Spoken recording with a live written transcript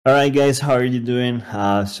All right, guys, how are you doing?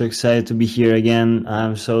 So excited to be here again.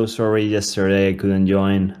 I'm so sorry yesterday I couldn't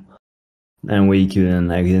join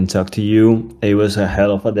and I couldn't talk to you. It was a hell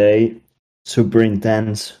of a day, super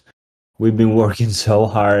intense. We've been working so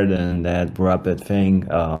hard and that rapid thing.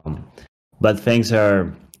 But things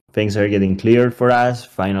are getting cleared for us.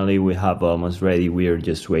 Finally, we have almost ready. We are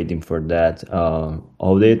just waiting for that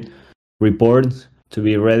audit report to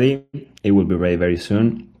be ready. It will be ready very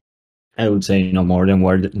soon. I would say no more than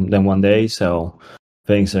 1 day. So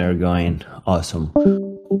things are going awesome.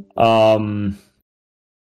 Um,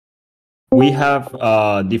 we have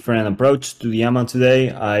a different approach to the AMA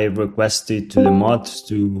today. I requested to the mods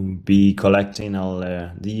to be collecting all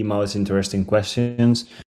the most interesting questions,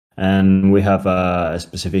 and we have a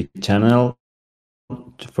specific channel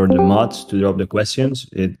for the mods to drop the questions.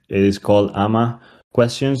 It is called AMA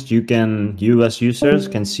questions. You as users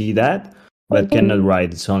can see that, but cannot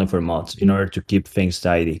write. It's only for mods in order to keep things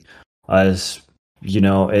tidy. As you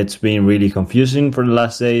know, it's been really confusing for the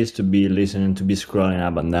last days to be listening, to be scrolling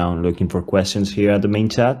up and down, looking for questions here at the main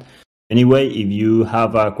chat. Anyway, if you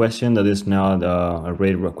have a question that is not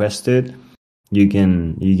already requested, you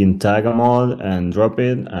can tag them all and drop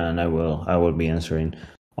it, and I will be answering.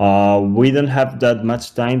 We don't have that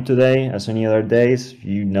much time today as any other days.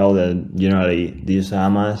 You know that generally these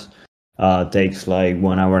AMAs takes like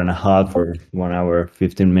 1 hour and a half or 1 hour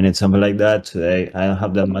 15 minutes, something like that. Today I don't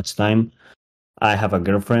have that much time. I have a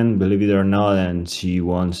girlfriend, believe it or not, and she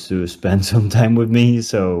wants to spend some time with me.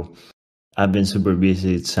 So I've been super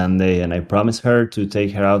busy. It's Sunday, and I promised her to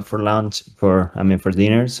take her out for lunch, for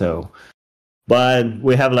dinner. So but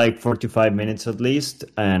we have like 45 minutes at least,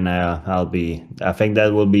 and I think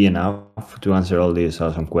that will be enough to answer all these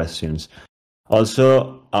awesome questions.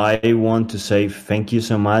 Also, I want to say thank you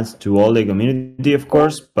so much to all the community, of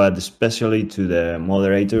course, but especially to the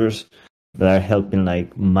moderators that are helping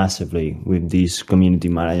like massively with this community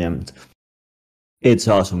management. It's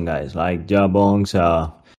awesome, guys. Like Jabongs,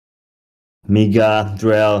 Miga,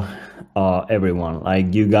 Drell, everyone.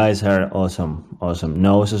 Like you guys are awesome. Awesome.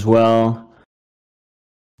 Nose as well.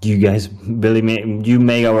 You guys, believe me, you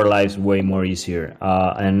make our lives way more easier.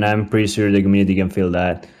 And I'm pretty sure the community can feel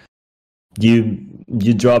that. You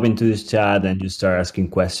drop into this chat and you start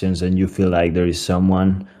asking questions, and you feel like there is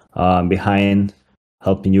someone behind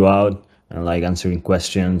helping you out and like answering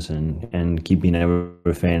questions and keeping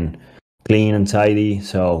everything clean and tidy.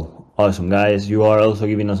 So awesome, guys. You are also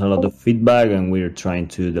giving us a lot of feedback, and we're trying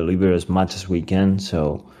to deliver as much as we can.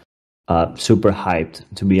 So super hyped,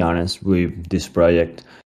 to be honest, with this project.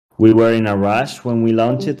 We were in a rush when we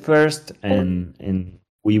launched it first, and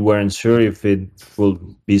we weren't sure if it will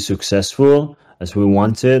be successful as we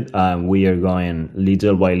wanted. We are going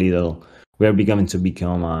little by little. We are becoming a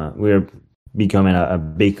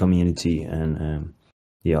big community, and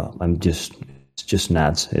yeah, it's just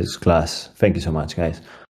nuts. It's class. Thank you so much, guys.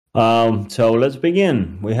 So let's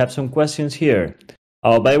begin. We have some questions here.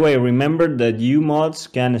 By the way, remember that you mods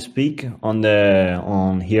can speak on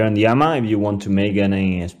here on the AMA. If you want to make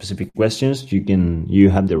any specific questions, you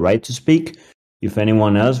have the right to speak. If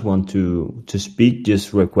anyone else want to speak,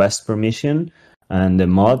 just request permission, and the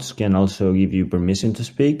mods can also give you permission to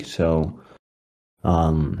speak. So,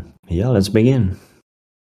 yeah, let's begin.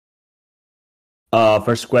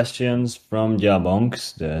 First questions from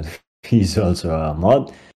Jabonks, that he's also a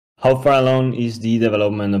mod. How far along is the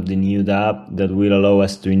development of the new dApp that will allow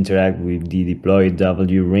us to interact with the deployed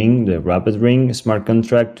W-Ring, the Rapid Ring smart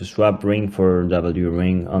contract, to swap Ring for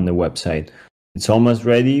W-Ring on the website? It's almost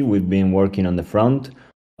ready. We've been working on the front.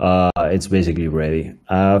 It's basically ready.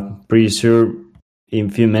 Pretty sure in a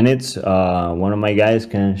few minutes, one of my guys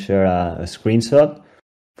can share a screenshot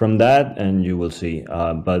from that, and you will see.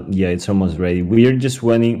 But yeah, it's almost ready. We are just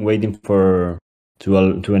waiting to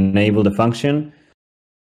enable the function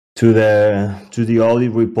to the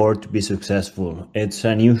audit report to be successful. It's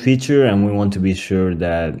a new feature, and we want to be sure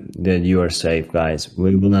that you are safe, guys.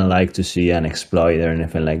 We wouldn't like to see an exploit or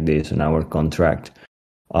anything like this in our contract.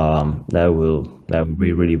 That would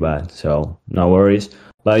be really bad. So no worries.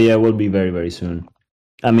 But yeah, it will be very, very soon.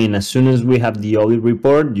 I mean, as soon as we have the audit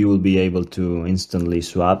report, you will be able to instantly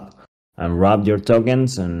swap and wrap your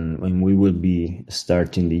tokens, and we will be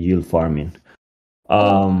starting the yield farming.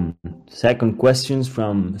 Second questions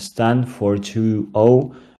from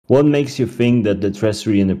Stan420. What makes you think that the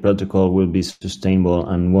treasury and the protocol will be sustainable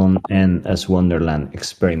and won't end as Wonderland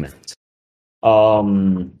experiment?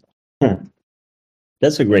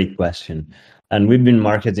 That's a great question. And we've been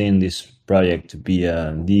marketing this project to be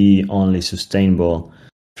the only sustainable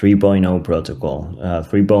 3.0 protocol.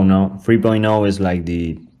 3.0 is like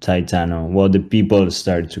the Titano, what the people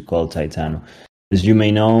started to call Titano. As you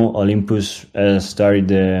may know, Olympus started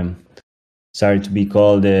to be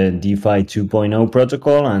called the DeFi 2.0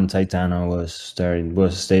 protocol, and Titano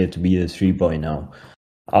was stated to be the 3.0.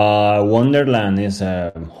 Wonderland is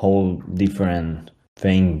a whole different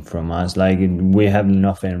thing from us. Like, we have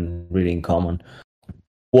nothing really in common.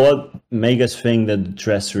 What makes us think that the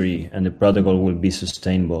treasury and the protocol will be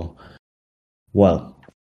sustainable? Well,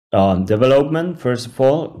 development, first of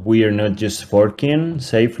all, we are not just forking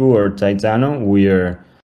Seifu or Titano. We are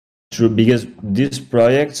true, because these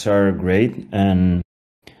projects are great, and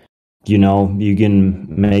you can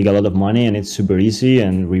make a lot of money, and it's super easy,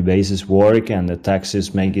 and rebases work, and the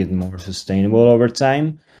taxes make it more sustainable over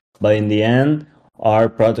time. But in the end, are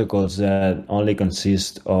protocols that only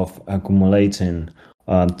consist of accumulating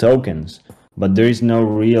tokens, but there is no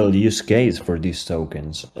real use case for these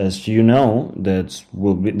tokens. As you know,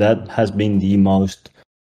 that has been the most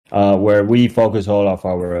where we focus all of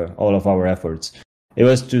our efforts. It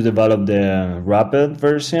was to develop the rapid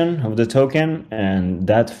version of the token, and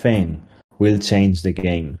that thing will change the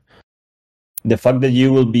game. The fact that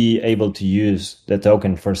you will be able to use the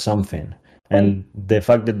token for something, and the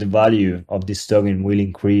fact that the value of this token will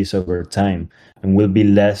increase over time and will be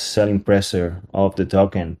less selling pressure of the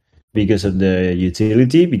token because of the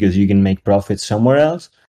utility, because you can make profits somewhere else,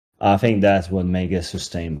 I think that's what makes it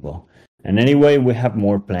sustainable. And anyway, we have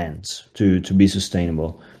more plans to be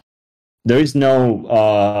sustainable. There is no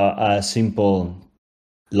a simple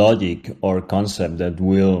logic or concept that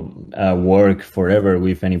will work forever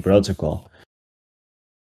with any protocol.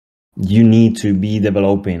 You need to be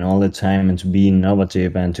developing all the time and to be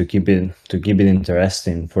innovative and to keep it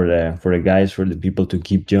interesting for the guys, for the people to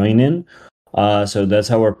keep joining. So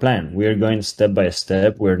that's our plan. We are going step by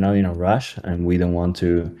step. We're not in a rush, and we don't want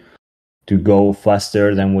to go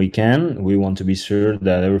faster than we can. We want to be sure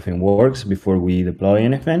that everything works before we deploy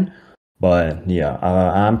anything. But yeah,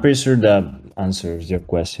 I'm pretty sure that answers your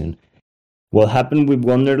question. What happened with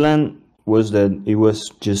Wonderland was that it was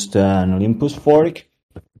just an Olympus fork,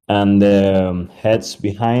 and the heads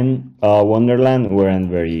behind Wonderland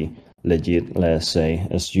weren't very legit, let's say.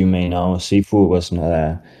 As you may know, Sifu was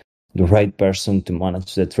not the right person to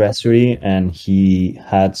manage the treasury, and he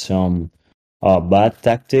had some bad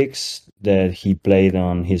tactics that he played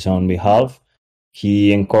on his own behalf.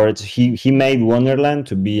 He made Wonderland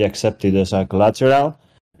to be accepted as a collateral,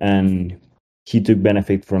 and he took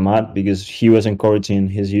benefit from that because he was encouraging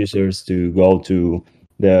his users to go to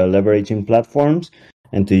the leveraging platforms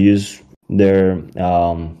and to use their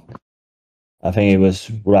I think it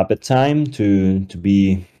was rapid time to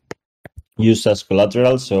be used as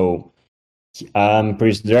collateral. So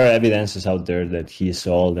there are evidences out there that he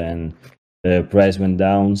sold, and the price went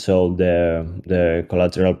down. So the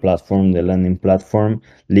collateral platform, the lending platform,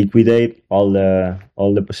 liquidate all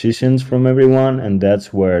the positions from everyone, and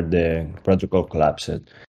that's where the protocol collapsed.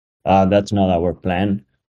 That's not our plan.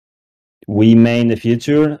 We may in the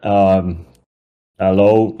future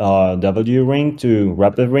allow W ring to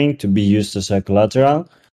rapid ring to be used as a collateral,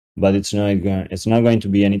 but it's not going to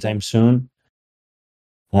be anytime soon.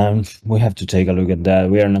 We have to take a look at that.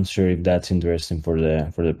 We are not sure if that's interesting for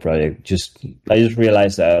the project. I just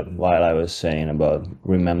realized that while I was saying about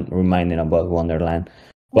reminding about Wonderland.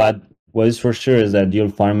 But what is for sure is that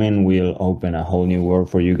yield farming will open a whole new world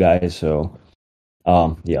for you guys. So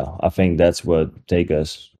yeah, I think that's what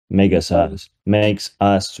makes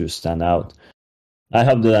us to stand out. I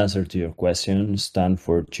hope that answer to your question. Stand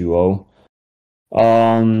for 2-0.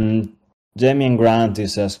 Demian Grant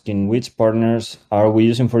is asking, which partners are we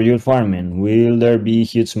using for yield farming? Will there be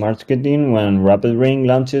huge marketing when Rapid Ring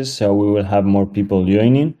launches, so we will have more people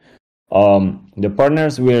joining? The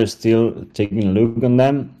partners, we are still taking a look on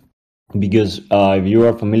them, because if you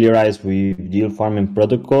are familiarized with yield farming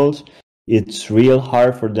protocols, it's real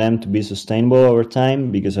hard for them to be sustainable over time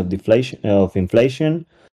because of inflation,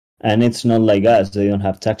 and it's not like us. They don't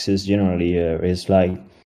have taxes generally.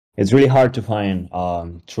 It's really hard to find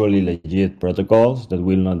truly legit protocols that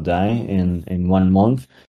will not die in 1 month.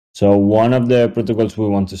 So one of the protocols we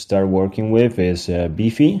want to start working with is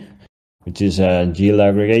Beefy, which is a yield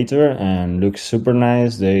aggregator, and looks super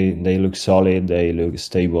nice. They look solid. They look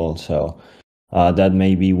stable. So that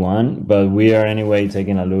may be one. But we are anyway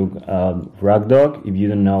taking a look at Ragdog. If you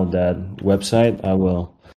don't know that website, I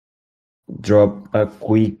will drop a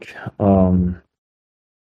quick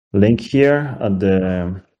link here at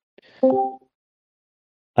the.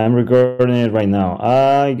 I'm recording it right now.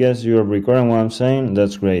 I guess you're recording what I'm saying.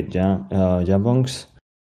 That's great, Jambongs.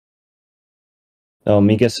 Oh,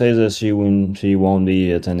 Mika says that she won't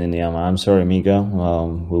be attending the AMA. I'm sorry, Mika.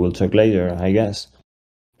 We will talk later, I guess.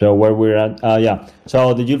 So where we're at, yeah.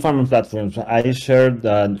 So the yield farming platforms, I shared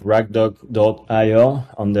rackdog.io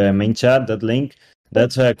on the main chat, that link.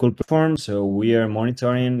 That's a cool platform. So we are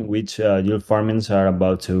monitoring which yield farmings are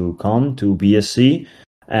about to come to BSC.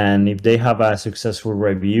 And if they have a successful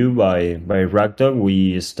review by Rackdog,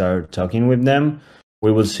 we start talking with them.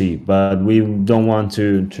 We will see. But we don't want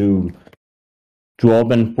to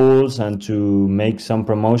open pools and to make some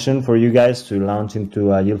promotion for you guys to launch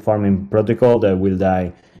into a yield farming protocol that will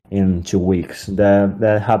die in 2 weeks.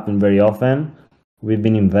 That happened very often. We've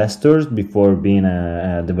been investors before being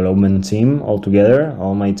a development team altogether.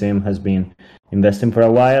 All my team has been investing for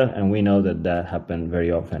a while, and we know that happened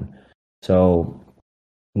very often. So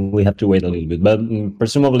we have to wait a little bit. But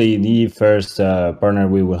presumably the first partner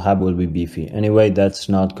we will have will be Beefy. Anyway, that's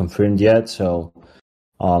not confirmed yet, so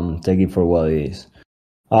take it for what it is.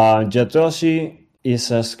 Jatoshi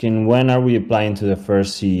is asking, when are we applying to the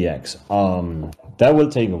first CEX? That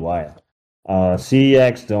will take a while.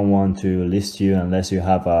 CEX don't want to list you unless you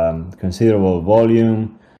have a considerable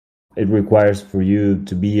volume. It requires for you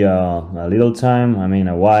to be a little time, I mean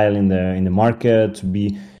a while in the market.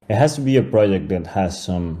 It has to be a project that has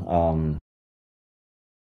some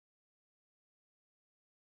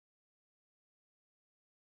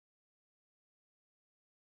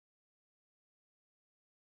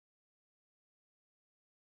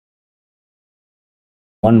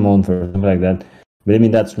one month or something like that. Believe me,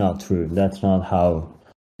 that's not true. That's not how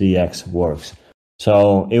CX works.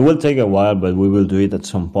 So it will take a while, but we will do it at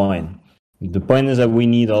some point. The point is that we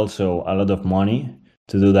need also a lot of money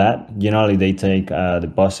to do that. Generally, they take a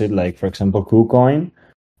deposit, like for example, KuCoin,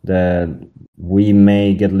 that we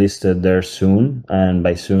may get listed there soon. And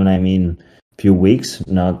by soon, I mean few weeks,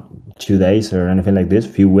 not 2 days or anything like this,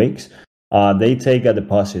 few weeks. They take a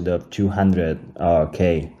deposit of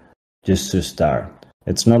 200K just to start.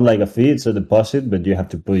 It's not like a fee, it's a deposit, but you have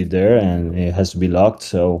to put it there and it has to be locked.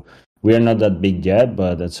 So we are not that big yet,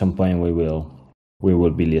 but at some point we will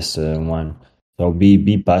be listed in one. So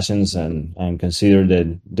be patient and consider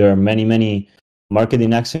that there are many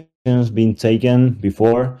marketing actions being taken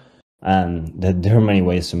before, and that there are many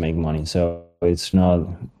ways to make money. So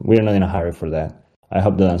we're not in a hurry for that. I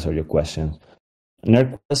hope that answered your question.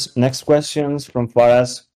 Next questions from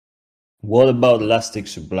Faraz. What about elastic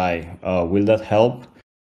supply? Will that help?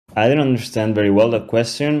 I didn't understand very well the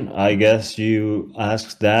question. I guess you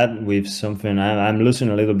asked that with something. I'm losing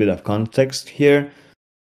a little bit of context here.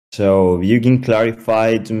 So if you can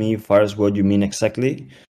clarify to me first what you mean exactly,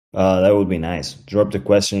 that would be nice. Drop the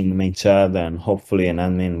question in the main chat, and hopefully an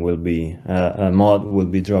admin will be, a mod will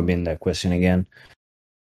be dropping that question again.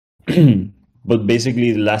 But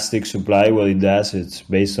basically, the elastic supply, what it does, it's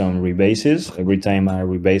based on rebases. Every time a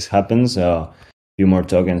rebase happens, a few more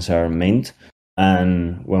tokens are mint.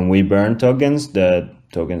 And when we burn tokens, the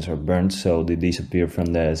tokens are burnt, so they disappear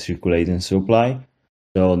from the circulating supply.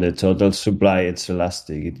 So the total supply, it's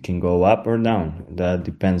elastic. It can go up or down. That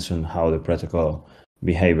depends on how the protocol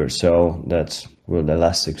behaves. So that's what the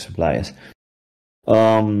elastic supply is.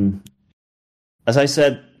 As I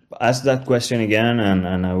said, ask that question again,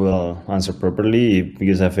 and I will answer properly,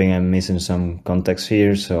 because I think I'm missing some context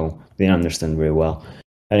here, so didn't understand very well.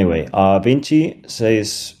 Anyway, Vinci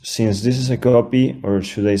says, since this is a copy, or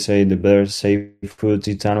should I say the better safe food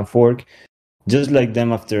Titano fork, just like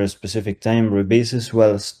them after a specific time, rebases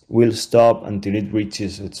will stop until it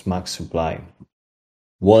reaches its max supply.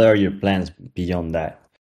 What are your plans beyond that?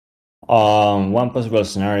 One possible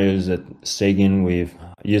scenario is that staking with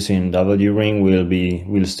using W ring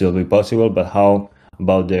will still be possible, but how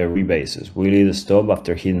about the rebases? Will it stop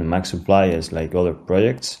after hitting the max supply as like other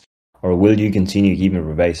projects, or will you continue giving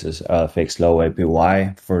rebases fixed low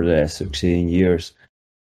APY for the succeeding years?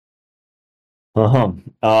 Uh-huh.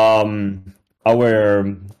 Our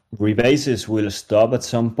rebases will stop at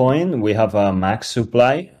some point. We have a max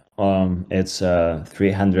supply. It's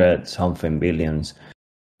 300 something billions.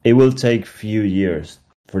 It will take few years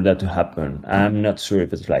for that to happen. I'm not sure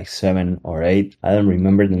if it's like 7 or 8. I don't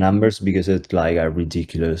remember the numbers because it's like a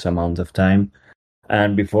ridiculous amount of time.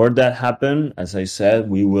 And before that happen, as I said,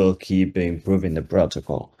 we will keep improving the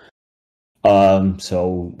protocol.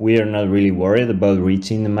 So we are not really worried about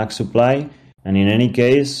reaching the max supply. And in any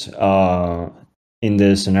case, in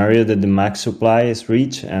the scenario that the max supply is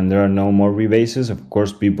reached and there are no more rebases, of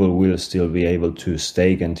course, people will still be able to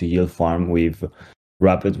stake and to yield farm with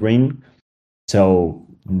Rapid Ring. So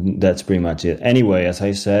that's pretty much it. Anyway, as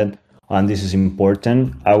I said, and this is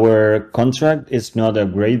important, our contract is not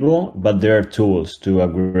upgradable, but there are tools to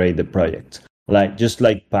upgrade the project, just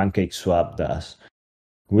like PancakeSwap does.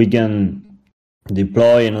 We can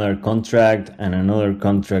deploy another contract and another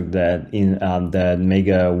contract that make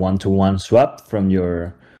a one-to-one swap from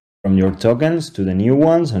your tokens to the new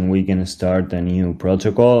ones, and we can start a new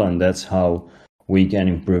protocol, and that's how we can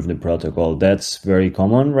improve the protocol. That's very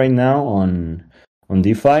common right now on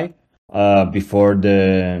DeFi. Before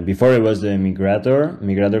it was the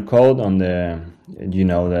migrator code on the,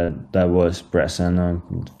 that was present on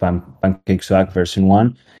PancakeSwap version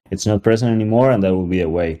 1. It's not present anymore, and that will be a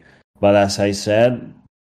way. But as I said,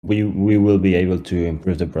 we will be able to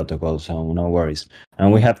improve the protocol, so no worries.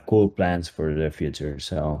 And we have cool plans for the future,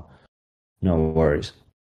 so no worries.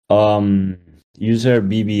 User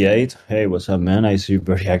BB8, hey, what's up, man? I see you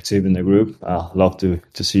very active in the group. Love to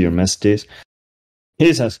see your messages.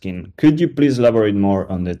 He's asking, could you please elaborate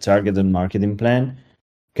more on the targeted marketing plan?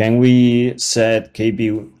 Can we set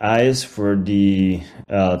KPIs for the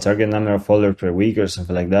target number of followers per week or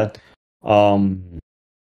something like that?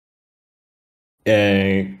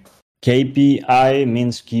 KPI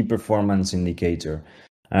means key performance indicator.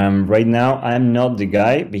 Right now, I'm not the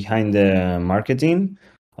guy behind the marketing.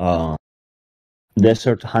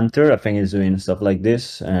 Desert Hunter, I think, is doing stuff like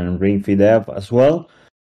this, and RingFi Dev as well.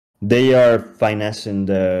 They are finessing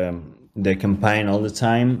the campaign all the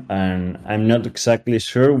time, and I'm not exactly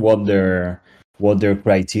sure what their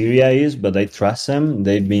criteria is, but I trust them.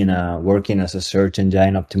 They've been working as a search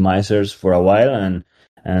engine optimizers for a while,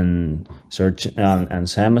 and search and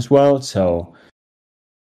Sam as well. So,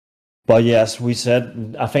 but yes, we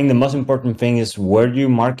said, I think the most important thing is where you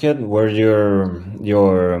market, where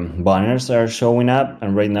your banners are showing up,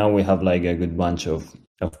 and right now we have like a good bunch of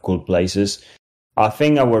cool places. I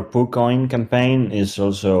think our PooCoin campaign is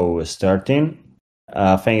also starting.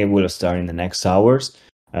 I think it will start in the next hours,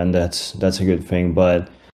 and that's a good thing. But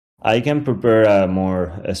I can prepare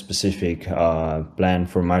a specific plan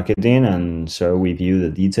for marketing and share with you the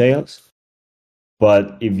details.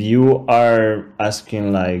 But if you are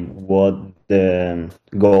asking like what the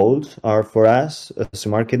goals are for us as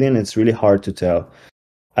marketing, it's really hard to tell.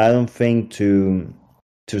 I don't think to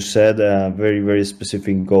set a very, very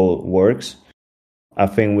specific goal works. I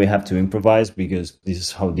think we have to improvise because this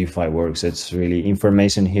is how DeFi works. It's really,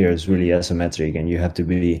 information here is really asymmetric, and you have to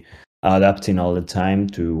be adapting all the time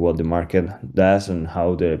to what the market does and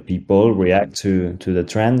how the people react to the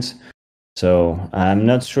trends. So I'm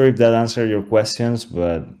not sure if that answered your questions,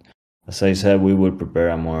 but as I said, we will prepare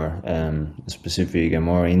a more specific and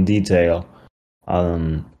more in detail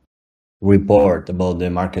report about the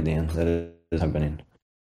marketing that is happening.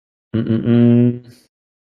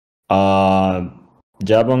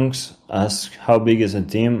 Jabongs asks, how big is the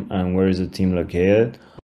team and where is the team located?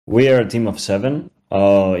 We are a team of 7.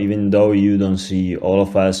 Even though you don't see all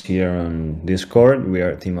of us here on Discord, we are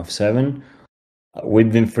a team of 7.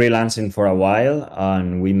 We've been freelancing for a while,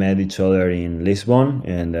 and we met each other in Lisbon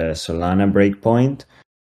in the Solana breakpoint,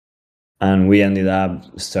 and we ended up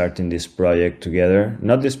starting this project together.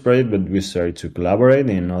 Not this project, but we started to collaborate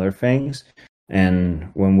in other things. And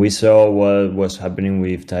when we saw what was happening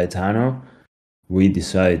with Titano, we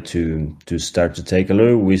decided to start to take a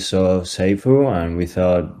look. We saw Seifu, and we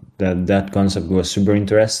thought that concept was super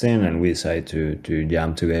interesting, and we decided to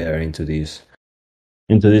jump together into this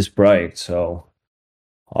project. So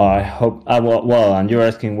I hope. Well, and you're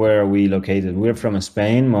asking where are we located? We're from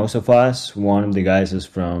Spain, most of us. One of the guys is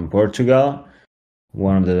from Portugal.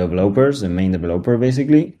 One of the developers, the main developer,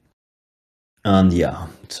 basically. And yeah,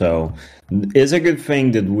 so it's a good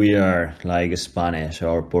thing that we are like Spanish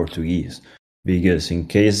or Portuguese, because in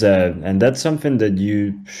case that, and that's something that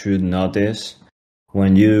you should notice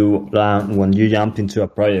when you jump into a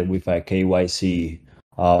project with a KYC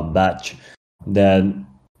badge, that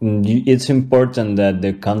it's important that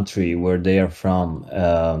the country where they are from,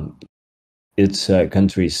 it's a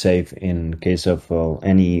country safe in case of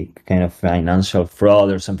any kind of financial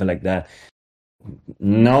fraud or something like that.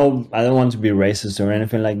 No, I don't want to be racist or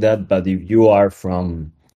anything like that, but if you are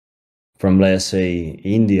from let's say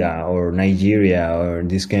India or Nigeria or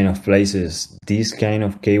these kind of places, this kind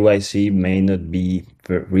of KYC may not be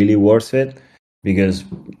really worth it, because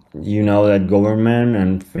you know that government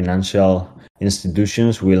and financial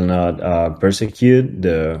institutions will not persecute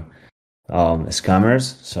the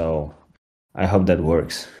scammers. So I hope that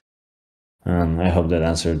works. I hope that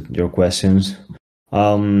answered your questions.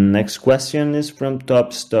 Next question is from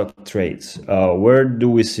Top Stock Trades. Where do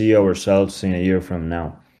we see ourselves in a year from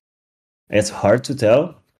now? It's hard to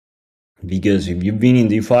tell, because if you've been in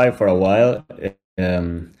DeFi for a while,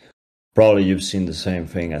 probably you've seen the same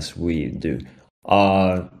thing as we do.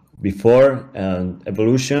 Before,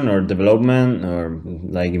 evolution or development or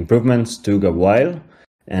like improvements took a while,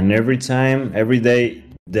 and every day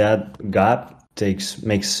that gap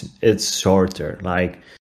makes it shorter. Like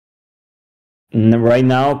right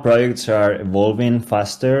now, projects are evolving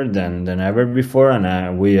faster than ever before,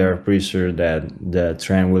 and we are pretty sure that the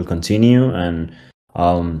trend will continue, and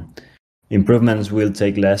improvements will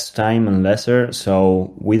take less time and lesser.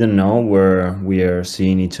 So we don't know where we are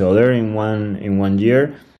seeing each other in 1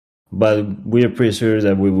 year, but we are pretty sure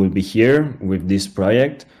that we will be here with this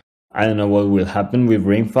project. I don't know what will happen with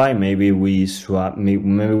RingFi. Maybe we swap.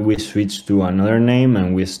 Maybe we switch to another name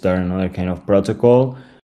and we start another kind of protocol.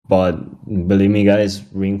 But believe me, guys,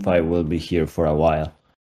 RingFi will be here for a while.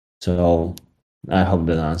 So I hope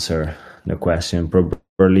that answer the question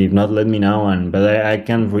properly. If not, let me know. But I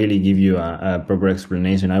can't really give you a proper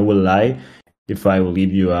explanation. I will lie if I will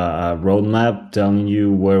give you a roadmap telling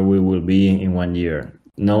you where we will be in 1 year.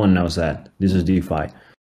 No one knows that. This is DeFi.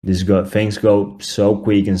 Things go so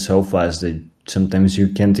quick and so fast that sometimes you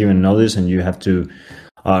can't even notice, and you have to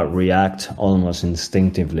react almost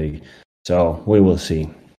instinctively. So we will see.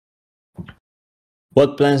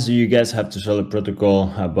 What plans do you guys have to sell a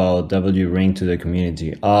protocol about W-Ring to the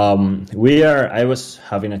community? I was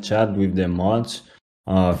having a chat with the mods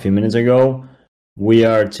a few minutes ago. We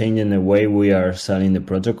are changing the way we are selling the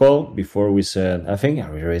protocol. Before we said, I think I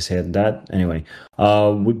already said that. Anyway,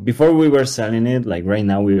 before we were selling it, like right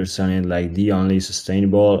now we are selling it like the only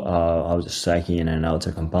sustainable auto-stacking and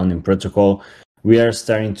auto-compounding protocol. We are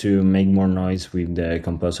starting to make more noise with the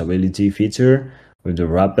composability feature, with the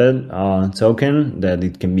rapid token, that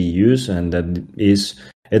it can be used, and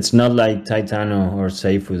it's not like Titano or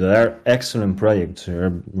Seifu. They're excellent projects.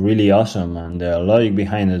 They're really awesome, and the logic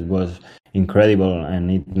behind it was incredible, and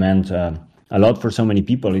it meant a lot for so many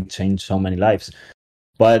people. It changed so many lives.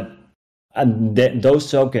 But those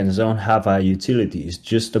tokens don't have a utility. It's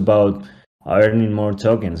just about earning more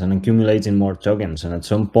tokens and accumulating more tokens. And at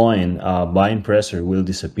some point, buying pressure will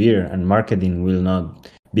disappear, and marketing will not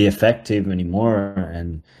be effective anymore.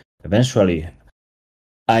 And eventually,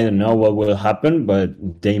 I don't know what will happen,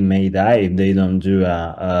 but they may die if they don't do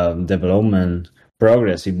a development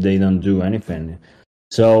progress, if they don't do anything.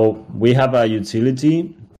 So we have a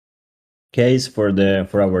utility case for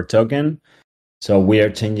our token. So we are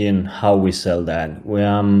changing how we sell that. We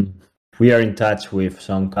are in touch with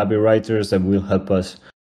some copywriters that will help us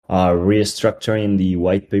restructuring the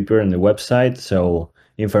white paper and the website. So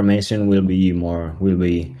information will be more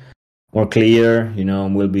clear.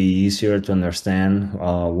 Will be easier to understand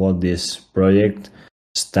what this project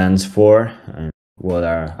stands for and what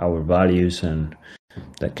are our values and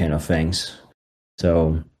that kind of things.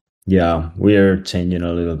 So yeah, we are changing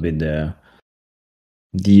a little bit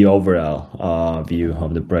the overall view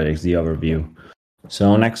of the project, the overview.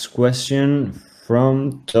 So next question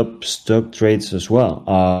from Top Stock Trades as well.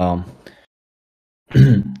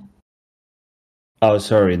 Oh,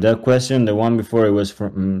 sorry. That question, the one before, it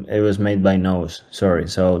was made by Nose. Sorry.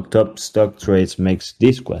 So Top Stock Trades makes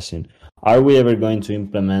this question: are we ever going to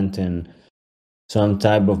implement in some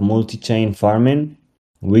type of multi-chain farming?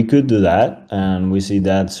 We could do that, and we see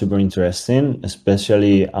that super interesting,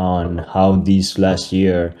 especially on how these last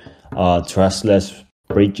year trustless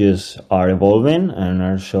bridges are evolving and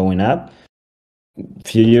are showing up. A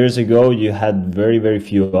few years ago, you had very, very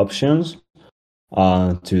few options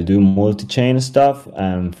to do multi-chain stuff,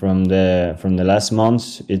 and from the last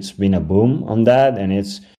months, it's been a boom on that, and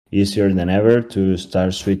it's easier than ever to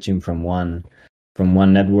start switching from one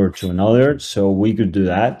network to another. So we could do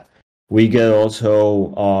that. We could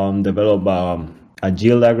also develop a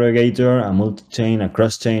yield aggregator, a multi-chain, a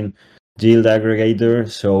cross-chain yield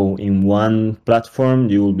aggregator. So in one platform,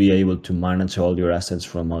 you will be able to manage all your assets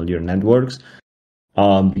from all your networks.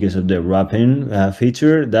 Because of the wrapping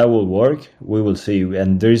feature, that will work. We will see.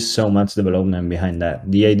 And there is so much development behind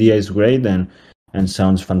that. The idea is great and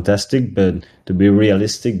sounds fantastic, but to be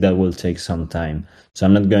realistic, that will take some time. So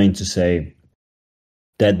I'm not going to say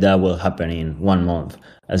that will happen in 1 month.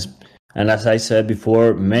 As I said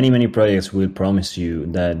before, many projects will promise you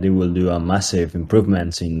that they will do a massive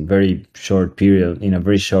improvements in a very short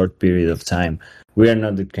period of time. We are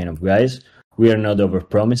not the kind of guys. We are not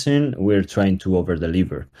over-promising. We're trying to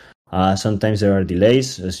over-deliver. Sometimes there are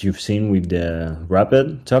delays, as you've seen with the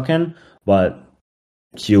Rapid token, but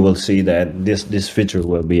you will see that this feature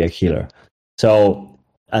will be a killer. So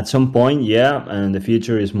at some point, yeah, and the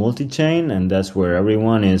future is multi-chain, and that's where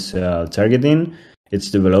everyone is targeting its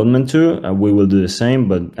development to. We will do the same,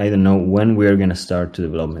 but I don't know when we are going to start to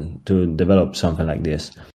develop something like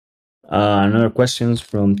this. Another question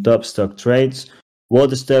from Top Stock Trades: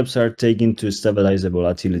 what steps are taken to stabilize the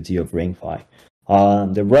volatility of RingFi?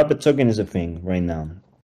 The Rapid token is a thing right now,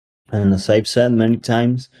 and as I've said many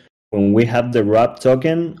times, when we have the RAP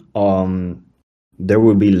token, there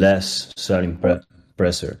will be less selling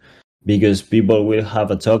pressure, because people will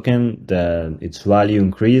have a token that its value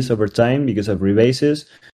increase over time because of rebases,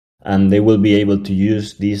 and they will be able to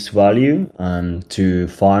use this value to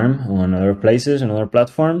farm on other places and other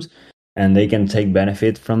platforms, and they can take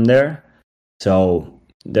benefit from there. So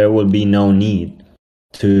there will be no need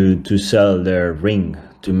to sell their ring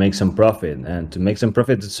to make some profit, and to make some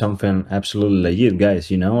profit is something absolutely legit,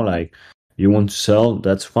 guys. Like, you want to sell,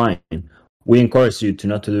 that's fine. We encourage you to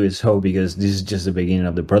not to do it so, because this is just the beginning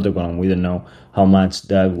of the protocol, and we don't know how much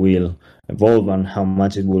that will evolve and how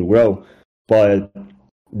much it will grow. But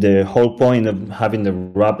the whole point of having the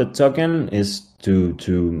rapid token is to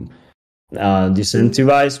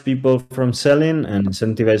disincentivize people from selling and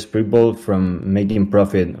incentivize people from making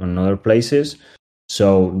profit on other places,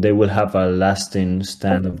 so they will have a lasting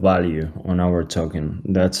stand of value on our token.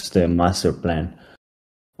 That's the master plan.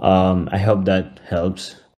 I hope that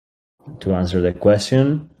helps to answer the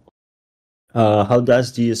question. How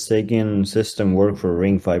does the staking system work for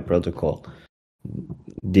RingFi protocol?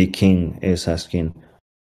 The King is asking.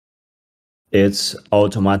 It's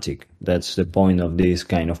automatic. That's the point of this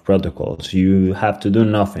kind of protocols. You have to do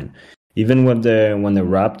nothing. Even when the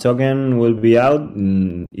wrap token will be out,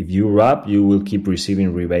 if you wrap, you will keep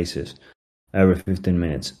receiving rebases every 15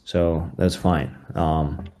 minutes. So that's fine.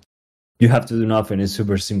 You have to do nothing. It's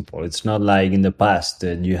super simple. It's not like in the past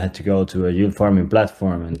that you had to go to a yield farming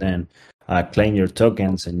platform and then claim your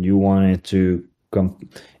tokens, and you wanted to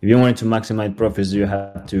if you wanted to maximize profits, you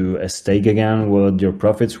have to stake again what your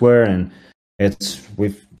profits were. And it's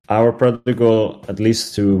with our protocol, at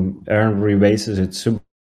least to earn rebases, it's super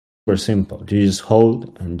simple. You just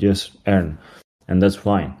hold and just earn, and that's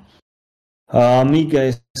fine. Mika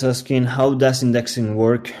is asking, how does indexing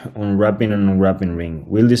work on wrapping and unwrapping ring?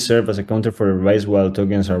 Will this serve as a counter for rebase while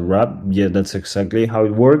tokens are wrapped? Yeah, that's exactly how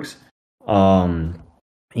it works.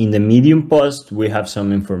 In the Medium post, we have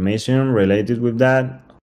some information related with that.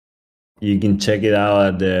 You can check it out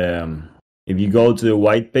at the. If you go to the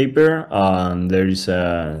white paper, there is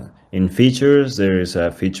in features, there is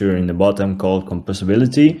a feature in the bottom called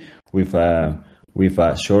composability with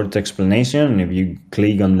a short explanation. And if you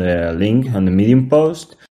click on the link on the Medium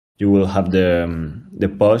post, you will have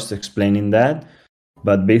the post explaining that.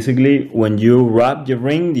 But basically, when you wrap your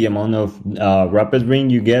ring, the amount of wrapped ring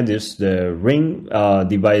you get is the ring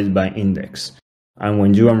divided by index. And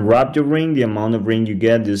when you unwrap your ring, the amount of ring you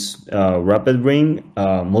get is wrapped ring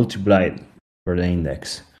multiplied for the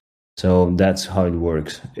index. So that's how it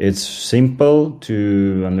works. It's simple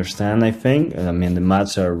to understand, I think. I mean, the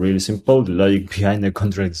maths are really simple. The logic behind the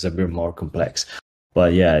contract is a bit more complex.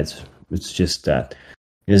 But yeah, it's just that.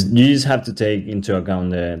 You just have to take into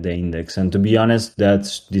account the index. And to be honest,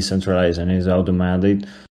 that's decentralized and is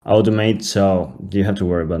automate, so you have to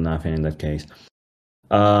worry about nothing in that case.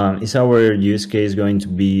 Is our use case going to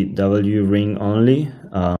be W ring only?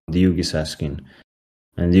 Duke is asking.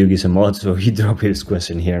 And Duke is a mod, so he dropped his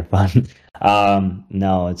question here. Fun.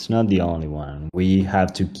 No, it's not the only one. We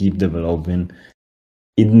have to keep developing.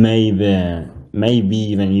 It may be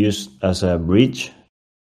even used as a bridge.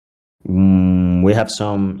 We have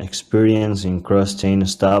some experience in cross-chain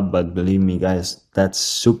stuff, but believe me, guys, that's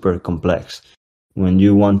super complex. When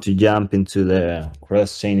you want to jump into the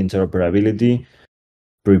cross-chain interoperability,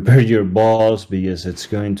 prepare your balls, because it's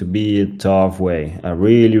going to be a tough way, a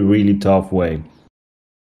really, really tough way.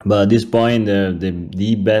 But at this point,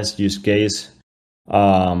 the best use case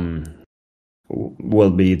will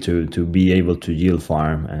be to be able to yield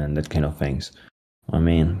farm and that kind of things. I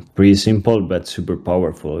mean, pretty simple, but super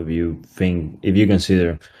powerful if you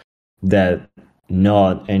consider that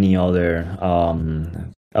not any other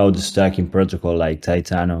out-stacking protocol like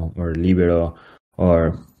Titano or Libero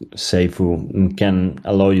or Seifu can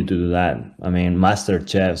allow you to do that. I mean, master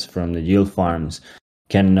chefs from the yield farms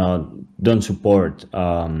don't support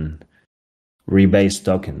rebase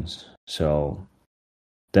tokens. So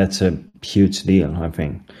that's a huge deal, I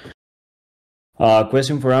think.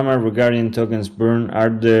 Question for Amar regarding tokens burn. Are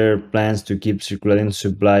there plans to keep circulating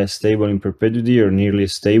supply stable in perpetuity or nearly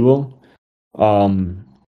stable?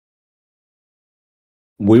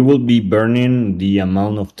 We will be burning the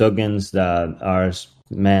amount of tokens that are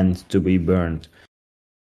meant to be burned.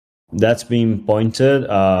 That's been pointed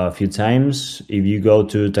a few times. If you go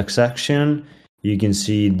to transaction, you can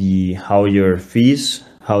see how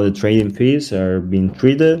the trading fees are being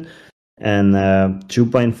treated. And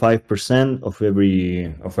 2.5% of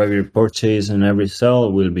every purchase and every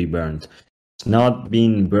sell will be burned. It's not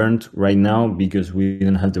being burned right now because we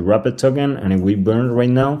didn't have the rapid token, and if we burn right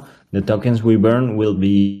now, the tokens we burn will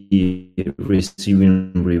be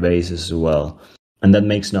receiving rebases as well. and that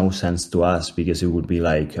makes no sense to us because it would be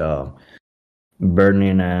like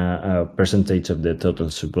burning a percentage of the total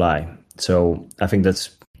supply. So I think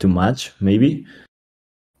that's too much, maybe.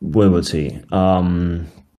 We will see.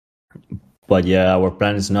 But yeah, our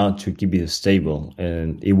plan is not to keep it stable,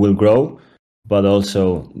 and it will grow, but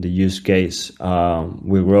also the use case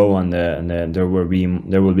will grow, and there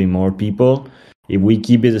will be more people. If we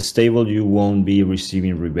keep it stable, you won't be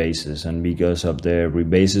receiving rebases, and because of the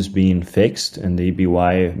rebases being fixed and the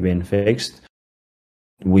APY being fixed,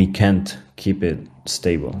 we can't keep it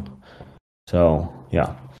stable. So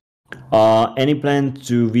yeah. Any plan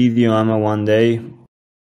to video AMA one day?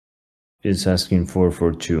 It's asking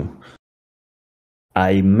for two.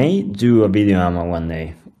 I may do a video AMA one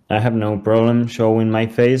day. I have no problem showing my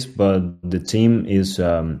face, but the team is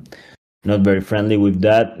not very friendly with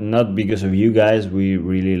that. Not because of you guys. We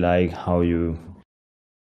really like how you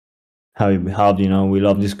help. We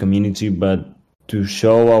love this community, but to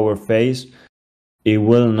show our face, it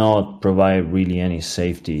will not provide really any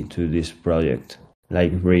safety to this project.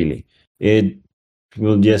 Like really, it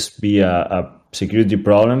will just be a security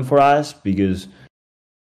problem for us because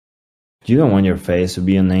you don't want your face to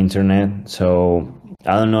be on the internet. So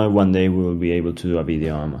I don't know if one day we will be able to do a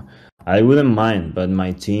video AMA. I wouldn't mind, but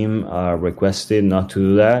my team requested not to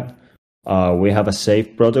do that. We have a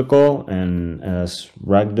safe protocol, and as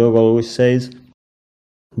Ragdog always says,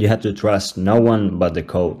 you have to trust no one but the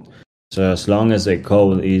code. So as long as the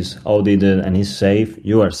code is audited and is safe,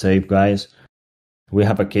 you are safe, guys. We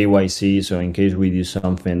have a KYC, so in case we do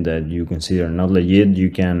something that you consider not legit, you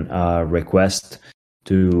can request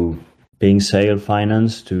to Pink Sale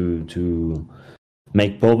Finance to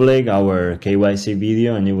make public our KYC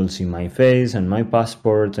video, and you will see my face and my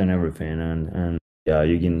passport and everything, and yeah,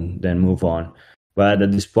 you can then move on. But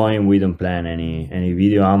at this point, we don't plan any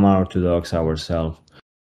video AMA or to dox ourselves.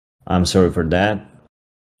 I'm sorry for that.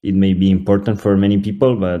 It may be important for many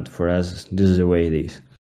people, but for us, this is the way it is.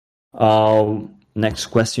 Next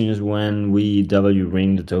question is, when we W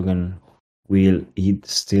ring the token, will it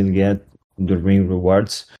still get the ring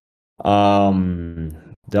rewards?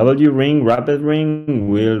 W ring, rapid ring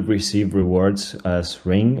will receive rewards as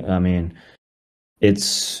ring. I mean,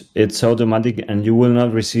 it's automatic, and you will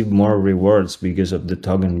not receive more rewards because of the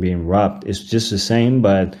token being wrapped. It's just the same,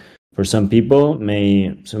 but for some people may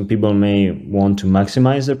want to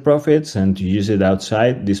maximize their profits and to use it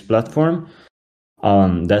outside this platform.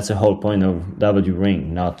 That's the whole point of W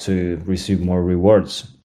ring, not to receive more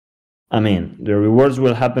rewards. I mean, the rewards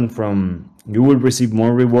will happen you will receive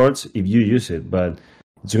more rewards if you use it, but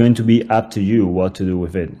it's going to be up to you what to do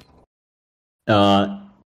with it.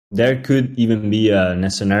 There could even be a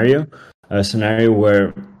scenario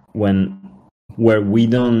where we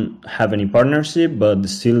don't have any partnership, but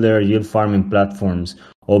still there are yield farming platforms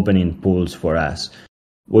opening pools for us.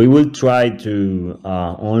 We will try to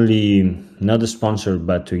only not sponsor,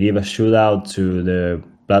 but to give a shout out to the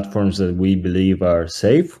platforms that we believe are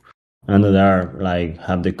safe and that are like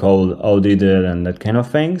have the code audited and that kind of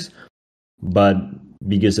things. But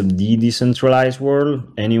because of the decentralized world,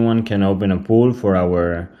 anyone can open a pool for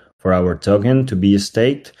our token to be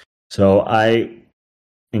staked. So I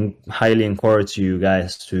highly encourage you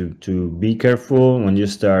guys to be careful when you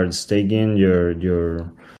start staking your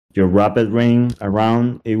rapid ring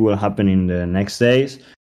around. It will happen in the next days.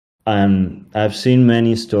 And I've seen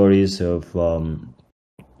many stories of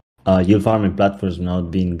yield farming platforms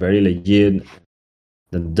not being very legit,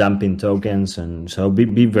 the dumping tokens, and so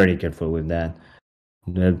be very careful with that.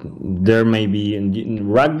 There may be,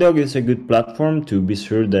 Ragdog is a good platform to be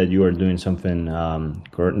sure that you are doing something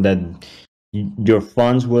that your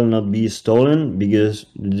funds will not be stolen, because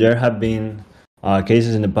there have been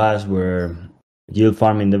cases in the past where yield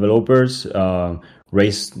farming developers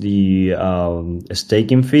raised the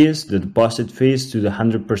staking fees, the deposit fees to the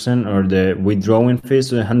 100%, or the withdrawing fees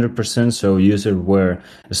to the 100%. So users were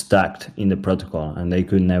stuck in the protocol and they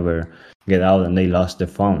could never get out, and they lost the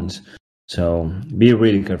funds. So be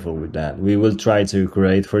really careful with that. We will try to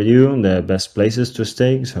create for you the best places to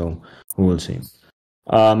stake. So we will see.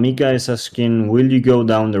 Mika is asking, will you go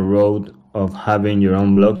down the road of having your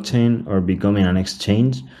own blockchain or becoming an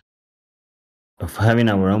exchange? Of having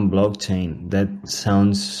our own blockchain, that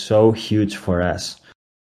sounds so huge for us.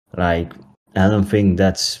 Like, I don't think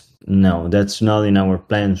that's not in our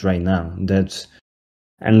plans right now.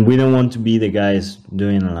 And we don't want to be the guys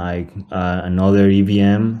doing like another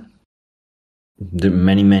EVM. The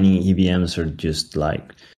many EVMs are just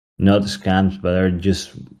like not scams, but are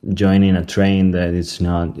just joining a train that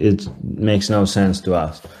it makes no sense to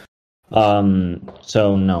us.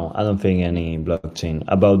 So no, I don't think any blockchain.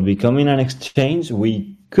 About becoming an exchange,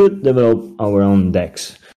 we could develop our own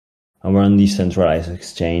DEX, our own decentralized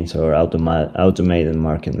exchange or automated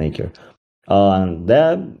market maker.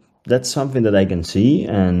 That's something that I can see,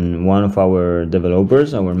 and one of our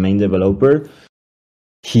developers, our main developer,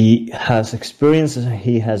 he has experience.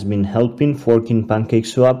 He has been helping forking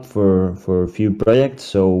PancakeSwap for a few projects,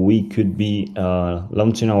 so we could be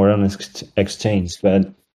launching our own exchange.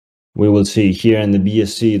 But we will see. Here in the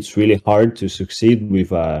BSC, it's really hard to succeed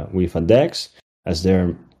with a DEX, as there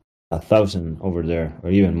are 1,000 over there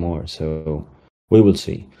or even more. So we will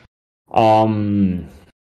see.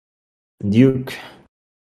 Duke,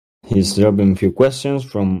 he's dropping a few questions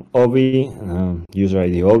from Obi, user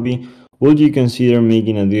ID Obi. Would you consider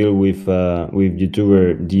making a deal with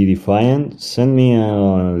YouTuber Defiant? Send me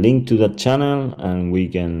a link to that channel and we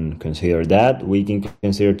can consider that. We can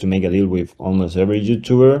consider to make a deal with almost every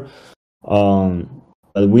YouTuber.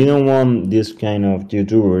 But we don't want this kind of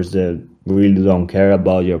YouTubers that really don't care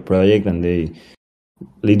about your project and they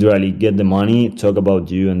literally get the money, talk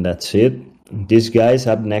about you, and that's it. These guys,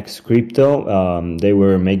 Up Next Crypto, they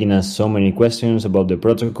were making us so many questions about the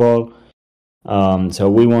protocol. So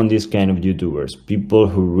we want this kind of YouTubers, people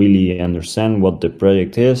who really understand what the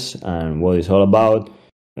project is and what it's all about,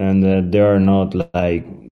 and they are not like,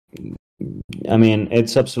 I mean,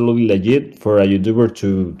 it's absolutely legit for a YouTuber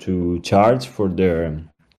to charge for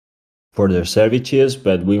their services,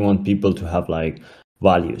 but we want people to have like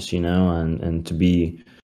values, and to be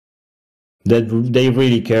that they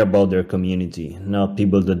really care about their community, not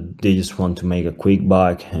people that they just want to make a quick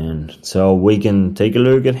buck. And so we can take a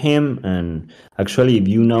look at him, and actually if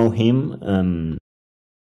you know him,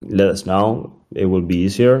 let us know. It will be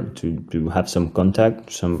easier to have some contact,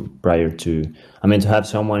 to have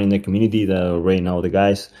someone in the community that already know the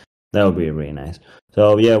guys. That would be really nice.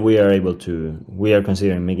 So yeah, we are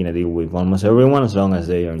considering making a deal with almost everyone as long as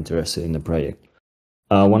they are interested in the project.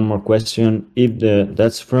 One more question.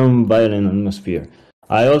 That's from Violent Atmosphere.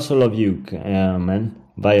 I also love you, man.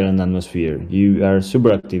 Violent Atmosphere. You are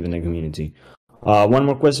super active in the community. One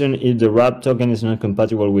more question. If the RAP token is not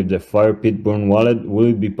compatible with the Firepit Burn wallet, will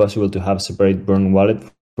it be possible to have separate Burn wallet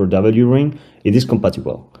for WRing? It is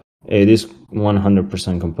compatible. It is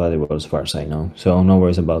 100% compatible as far as I know. So no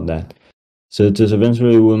worries about that. So this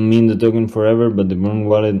eventually will mean the token forever, but the Burn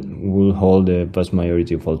wallet will hold the vast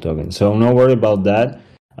majority of all tokens. So no worry about that.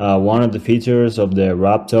 One of the features of the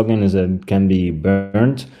RAP token is that it can be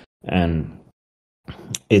burned, and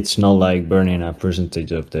it's not like burning a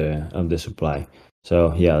percentage of the supply.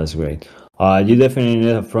 So yeah, that's great. You definitely need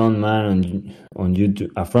a front man on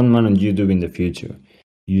YouTube in the future.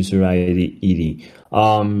 User ID ED.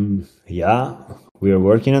 Yeah, we are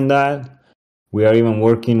working on that. We are even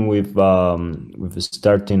working with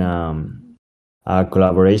starting a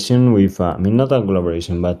collaboration with, not a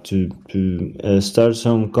collaboration, but to start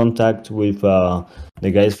some contact with the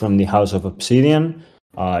guys from the House of Obsidian.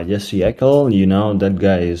 Jesse Eckel, that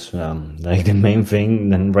guy is like the main thing.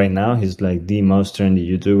 Then right now he's like the most trendy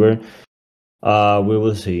YouTuber. We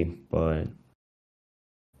will see, but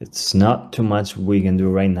it's not too much we can do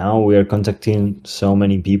right now. We are contacting so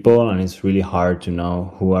many people, and it's really hard to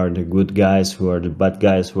know who are the good guys, who are the bad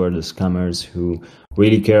guys, who are the scammers, who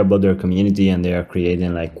really care about their community and they are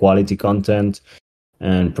creating like quality content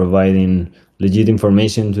and providing legit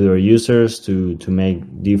information to their users to make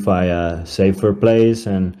DeFi a safer place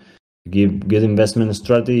and give good investment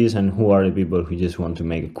strategies, and who are the people who just want to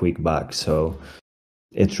make a quick buck. So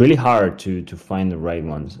it's really hard to find the right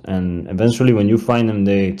ones, and eventually when you find them,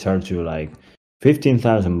 they charge you like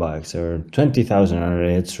 $15,000 or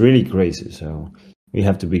 $20,000. It's really crazy, so we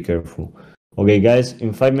have to be careful. Okay, guys,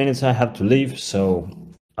 in 5 minutes I have to leave. So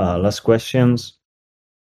last questions.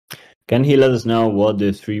 Can he let us know what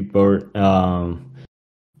the 3 20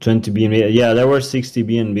 BNB? Yeah, there were 60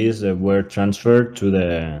 BNBs that were transferred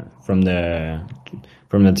from the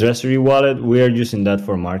treasury wallet. We are using that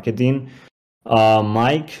for marketing.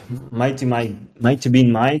 Mighty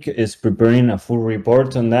Bean Mike is preparing a full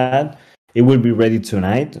report on that. It will be ready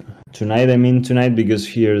tonight. Tonight, because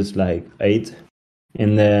here it's like 8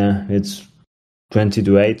 it's 20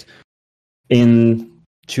 to 8. In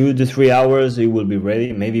 2 to 3 hours it will be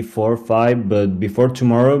ready, maybe 4 or 5, but before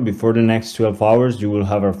tomorrow, before the next 12 hours, you will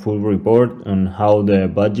have a full report on how the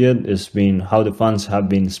budget is how the funds have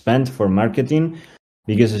been spent for marketing,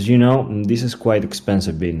 because as you know, this is quite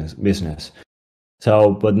expensive business.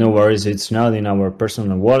 So, but no worries, it's not in our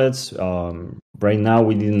personal wallets. Right now,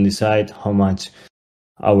 we didn't decide how much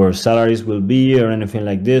our salaries will be or anything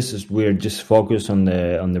like this. We're just focused on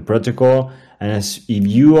the protocol. And if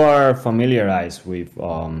you are familiarized with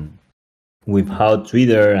how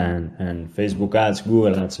Twitter and Facebook ads,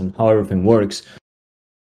 Google ads, and how everything works,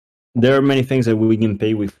 there are many things that we can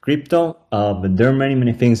pay with crypto, but there are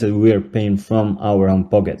many things that we are paying from our own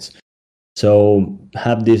pockets. So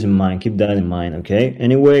have this in mind, keep that in mind, okay?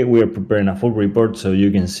 Anyway, we are preparing a full report so you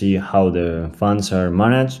can see how the funds are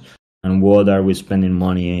managed and what are we spending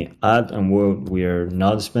money at and what we are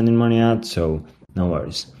not spending money at, so no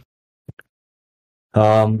worries.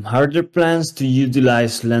 Are there plans to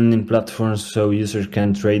utilize lending platforms so users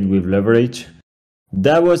can trade with leverage?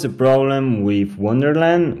 That was a problem with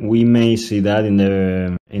Wonderland. We may see that in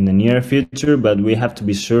the near future, but we have to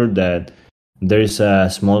be sure that there is a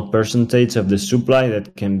small percentage of the supply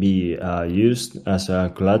that can be used as a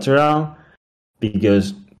collateral,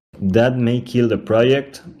 because that may kill the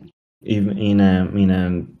project if in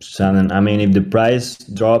a sudden. I mean, if the price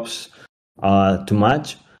drops too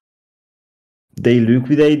much, they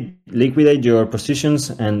liquidate your positions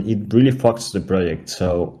and it really fucks the project.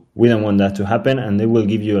 So we don't want that to happen, and they will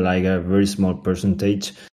give you like a very small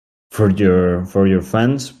percentage for your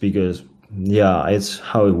funds, because yeah, it's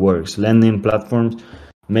how it works. Lending platforms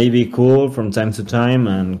may be cool from time to time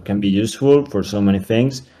and can be useful for so many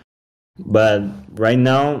things, but right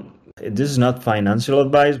now this is not financial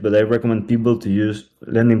advice, but I recommend people to use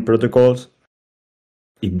lending protocols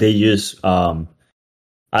if they use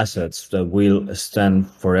assets that will stand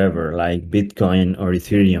forever, like Bitcoin or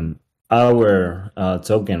Ethereum. Our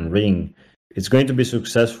token Ring, it's going to be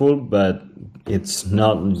successful, but it's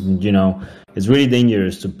not, it's really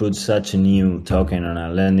dangerous to put such a new token on a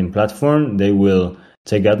lending platform. They will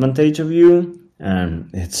take advantage of you,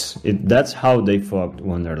 and that's how they fucked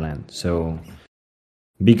Wonderland. So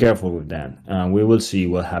be careful with that. We will see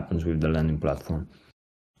what happens with the lending platform.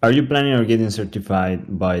 Are you planning on getting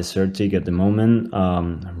certified by Certic at the moment?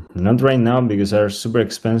 Not right now, because they're super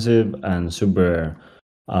expensive and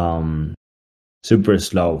um, super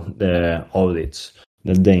slow, the audits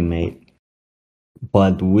that they made.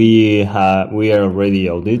 But we are already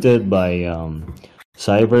audited by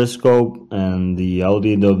Cyberscope, and the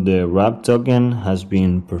audit of the RAP token has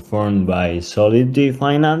been performed by Solidity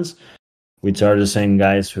Finance, which are the same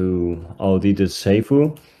guys who audited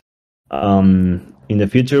Seifu. In the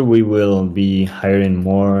future, we will be hiring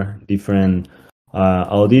more different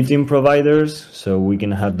auditing providers, so we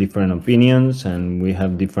can have different opinions, and we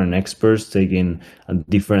have different experts taking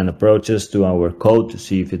different approaches to our code to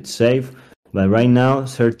see if it's safe. But right now,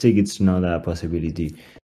 Certic, it's not a possibility.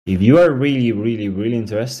 If you are really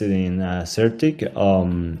interested in a Certic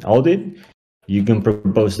audit, you can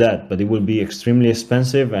propose that, but it will be extremely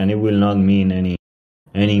expensive and it will not mean any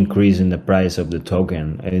increase in the price of the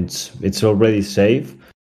token. It's already safe,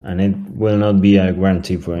 and it will not be a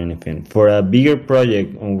guarantee for anything. For a bigger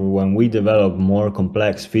project, or when we develop more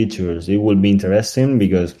complex features, it will be interesting,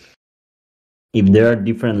 because if there are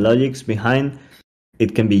different logics behind,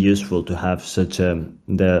 it can be useful to have such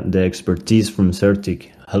the expertise from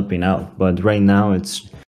Certic helping out. But right now, it's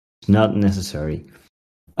not necessary.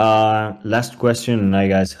 Last question, and I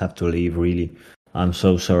guys have to leave. Really, I'm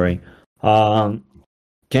so sorry.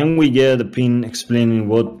 Can we get a pin explaining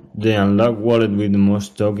what the unlock wallet with the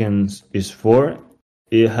most tokens is for?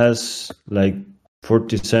 It has like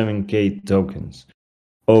 47k tokens.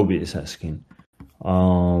 Obi is asking.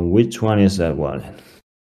 Which one is that wallet?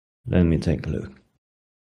 Let me take a look.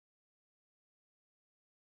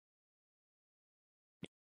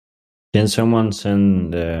 Can someone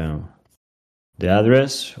send the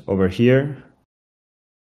address over here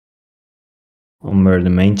under the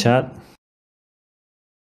main chat?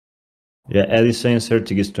 Yeah, Eddie's saying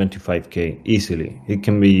Certic is 25k easily. It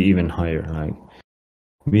can be even higher, like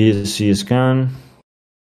BSC scan.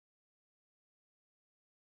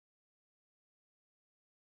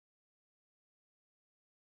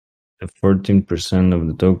 14% of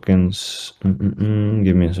the tokens.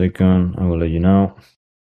 Give me a second. I will let you know.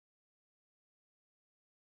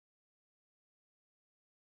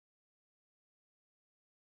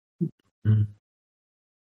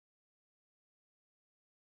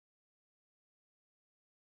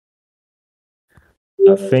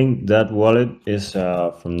 I think that wallet is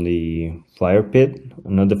from the fire pit,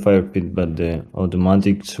 not the fire pit, but the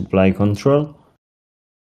automatic supply control,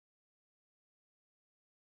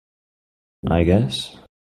 I guess.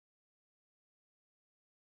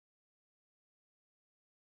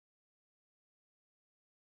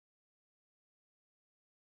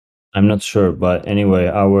 I'm not sure, but anyway,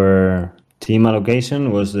 our team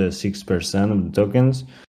allocation was the 6% of the tokens.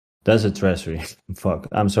 That's a treasury. Fuck.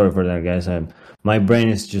 I'm sorry for that, guys. My brain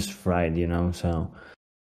is just fried, so.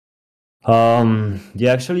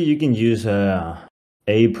 Yeah, actually, you can use a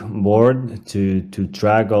ape board to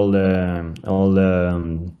track all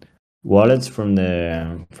the wallets from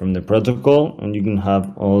the protocol, and you can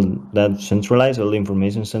have all that centralized, all the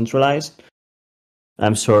information centralized.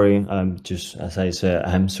 I'm sorry, I'm just, as I said,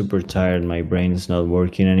 I'm super tired. My brain is not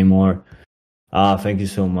working anymore. Thank you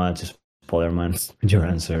so much, Spoilerman, for your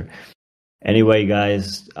answer. Anyway,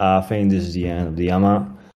 guys, I think this is the end of the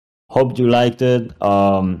AMA. Hope you liked it.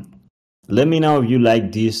 Let me know if you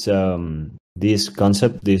like this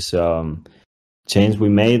concept, this change we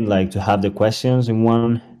made, like to have the questions in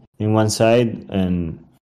one side, and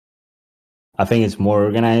I think it's more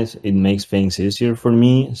organized. It makes things easier for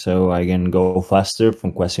me, so I can go faster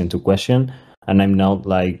from question to question, and I'm not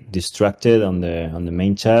like distracted on the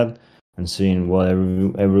main chat and seeing what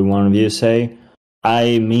every one of you say.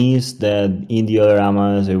 I miss that in the other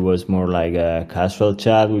amas it was more like a casual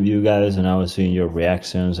chat with you guys, and I was seeing your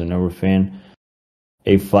reactions and everything.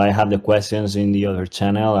 If I have the questions in the other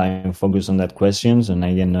channel, I'm focused on that questions, and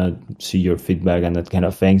I cannot see your feedback and that kind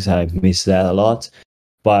of things. I miss that a lot.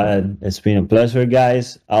 But it's been a pleasure,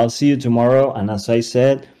 guys. I'll see you tomorrow. And as I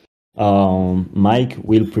said, Mike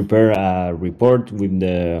will prepare a report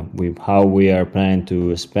with how we are planning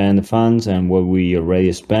to spend the funds and what we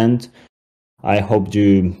already spent. I hope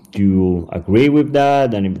you agree with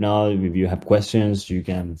that. And if not, if you have questions, you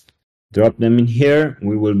can drop them in here.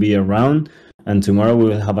 We will be around. And tomorrow we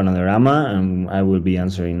will have another AMA, and I will be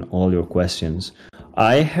answering all your questions.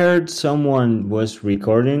 I heard someone was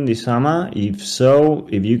recording this AMA. If so,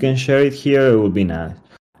 if you can share it here, it would be nice.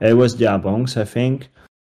 It was Jabongs, I think.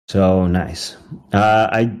 So nice.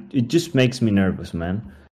 It just makes me nervous,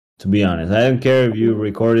 man. To be honest, I don't care if you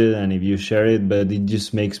record it and if you share it, but it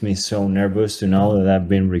just makes me so nervous to know that I've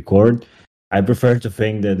been recorded. I prefer to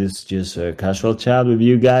think that it's just a casual chat with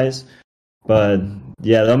you guys. But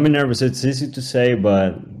yeah, don't be nervous. It's easy to say,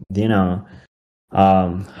 but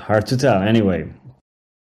hard to tell. Anyway,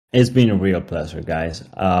 it's been a real pleasure, guys.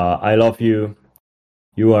 I love you.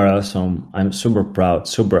 You are awesome. I'm super proud,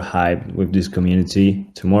 super hyped with this community.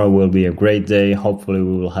 Tomorrow will be a great day. Hopefully,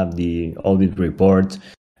 we will have the audit report,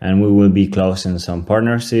 and we will be closing some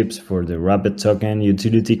partnerships for the Rapid Token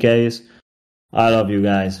utility case. I love you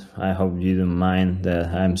guys. I hope you don't mind that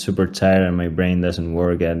I'm super tired and my brain doesn't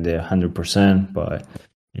work at the 100%. But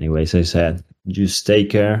anyways, I said, just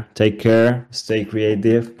take care, stay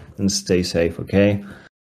creative, and stay safe, okay?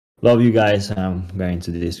 Love you guys. I'm going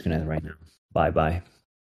to disconnect right now. Bye bye.